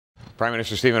Prime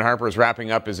Minister Stephen Harper is wrapping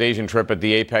up his Asian trip at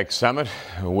the APEC summit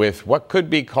with what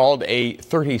could be called a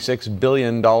 $36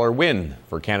 billion win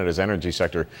for Canada's energy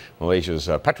sector. Malaysia's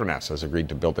Petronas has agreed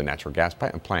to build a natural gas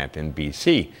plant in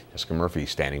BC. Jessica Murphy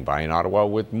standing by in Ottawa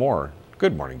with more.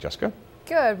 Good morning, Jessica.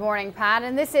 Good morning, Pat.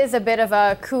 And this is a bit of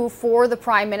a coup for the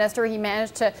Prime Minister. He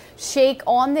managed to shake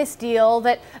on this deal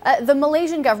that the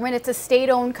Malaysian government, it's a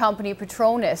state-owned company,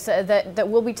 Petronas, that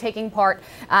will be taking part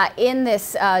in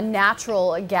this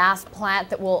natural gas plant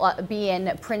that will be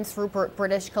in Prince Rupert,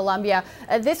 British Columbia.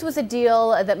 This was a deal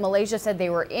that Malaysia said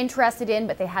they were interested in,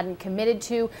 but they hadn't committed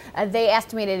to. They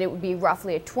estimated it would be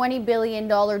roughly a $20 billion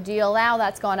deal. Now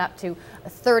that's gone up to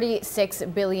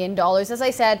 $36 billion. As I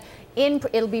said,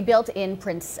 it'll be built in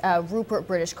Prince Rupert,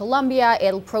 British Columbia.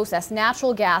 It'll process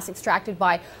natural gas extracted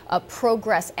by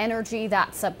Progress Energy.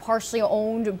 That's partially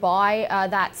owned by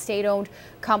that state-owned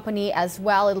company as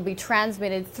well. It'll be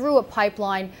transmitted through a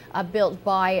pipeline built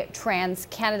by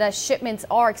TransCanada. Shipments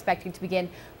are expected to begin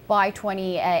by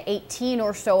 2018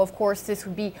 or so. Of course, this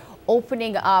would be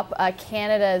opening up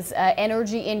Canada's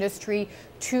energy industry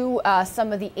to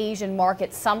some of the Asian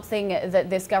markets, something that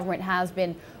this government has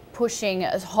been pushing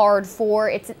as hard for.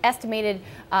 It's estimated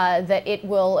that it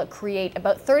will create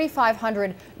about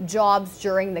 3,500 jobs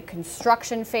during the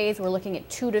construction phase. We're looking at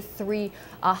 200 to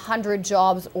 300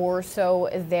 jobs or so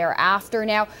thereafter.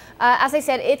 Now, as I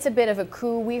said, it's a bit of a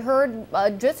coup. We heard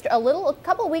just a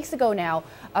couple of weeks ago now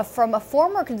from a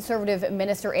former Conservative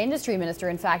minister, industry minister,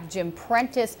 in fact, Jim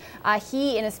Prentice.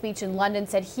 He, in a speech in London,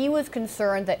 said he was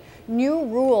concerned that new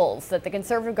rules that the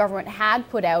Conservative government had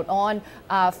put out on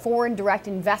foreign direct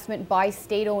investment by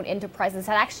state-owned enterprises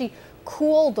had actually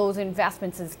cooled those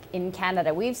investments in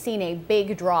Canada. We've seen a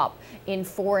big drop in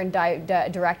foreign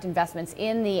direct investments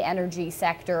in the energy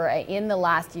sector in the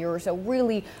last year or so,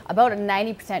 really about a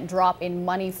 90% drop in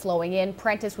money flowing in.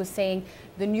 Prentice was saying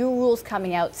the new rules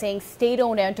coming out saying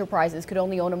state-owned enterprises could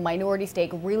only own a minority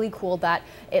stake really cooled that.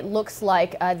 It looks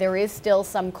like there is still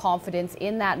some confidence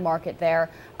in that market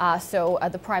there. So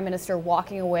the Prime Minister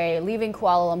walking away, leaving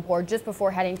Kuala Lumpur just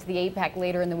before heading to the APEC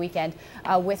later in the weekend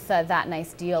with that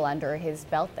nice deal under his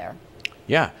belt there.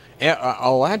 Yeah,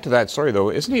 I'll add to that story though.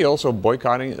 Isn't he also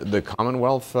boycotting the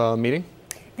Commonwealth meeting?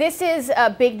 This is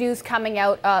big news coming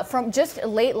out from just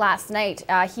late last night.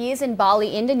 He is in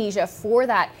Bali, Indonesia for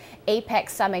that APEC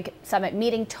summit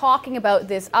meeting, talking about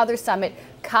this other summit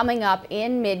coming up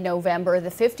in mid-November,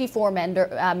 the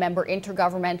 54-member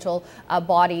intergovernmental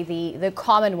body, the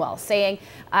Commonwealth, saying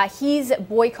he's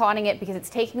boycotting it because it's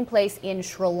taking place in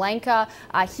Sri Lanka.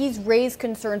 He's raised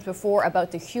concerns before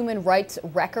about the human rights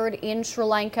record in Sri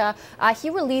Lanka.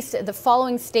 He released the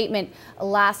following statement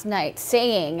last night,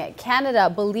 saying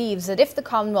Canada believes that if the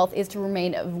Commonwealth is to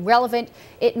remain relevant,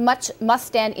 it must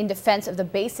stand in defense of the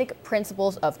basic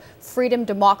principles of freedom,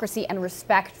 democracy, and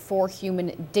respect for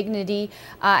human dignity.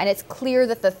 And it's clear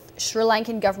that the Sri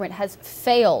Lankan government has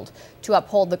failed to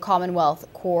uphold the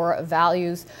Commonwealth core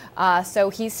values. So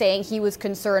he's saying he was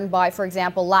concerned by, for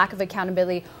example, lack of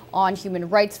accountability on human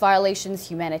rights violations,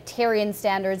 humanitarian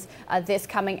standards, this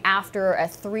coming after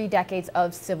 3 decades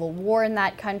of civil war in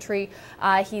that country.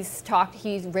 He's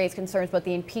raised concerns about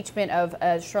the impeachment of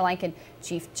Sri Lankan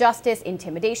Chief Justice,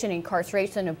 intimidation,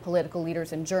 incarceration of political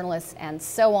leaders and journalists, and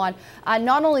so on.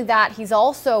 Not only that, he's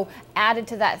also added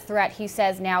to that threat. He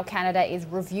says now Canada is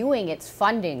reviewing its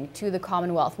funding to the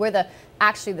Commonwealth. We're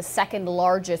actually the second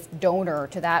largest donor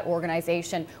to that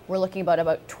organization. We're looking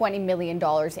about $20 million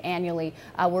annually.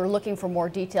 We're looking for more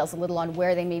details a little on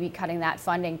where they may be cutting that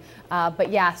funding. But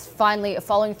yes, finally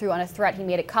following through on a threat he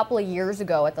made a couple of years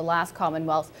ago at the last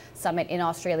Commonwealth Summit in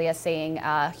Australia, saying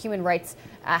human rights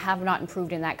have not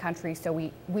improved in that country, so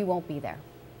we won't be there.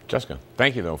 Jessica,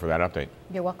 thank you though for that update.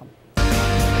 You're welcome.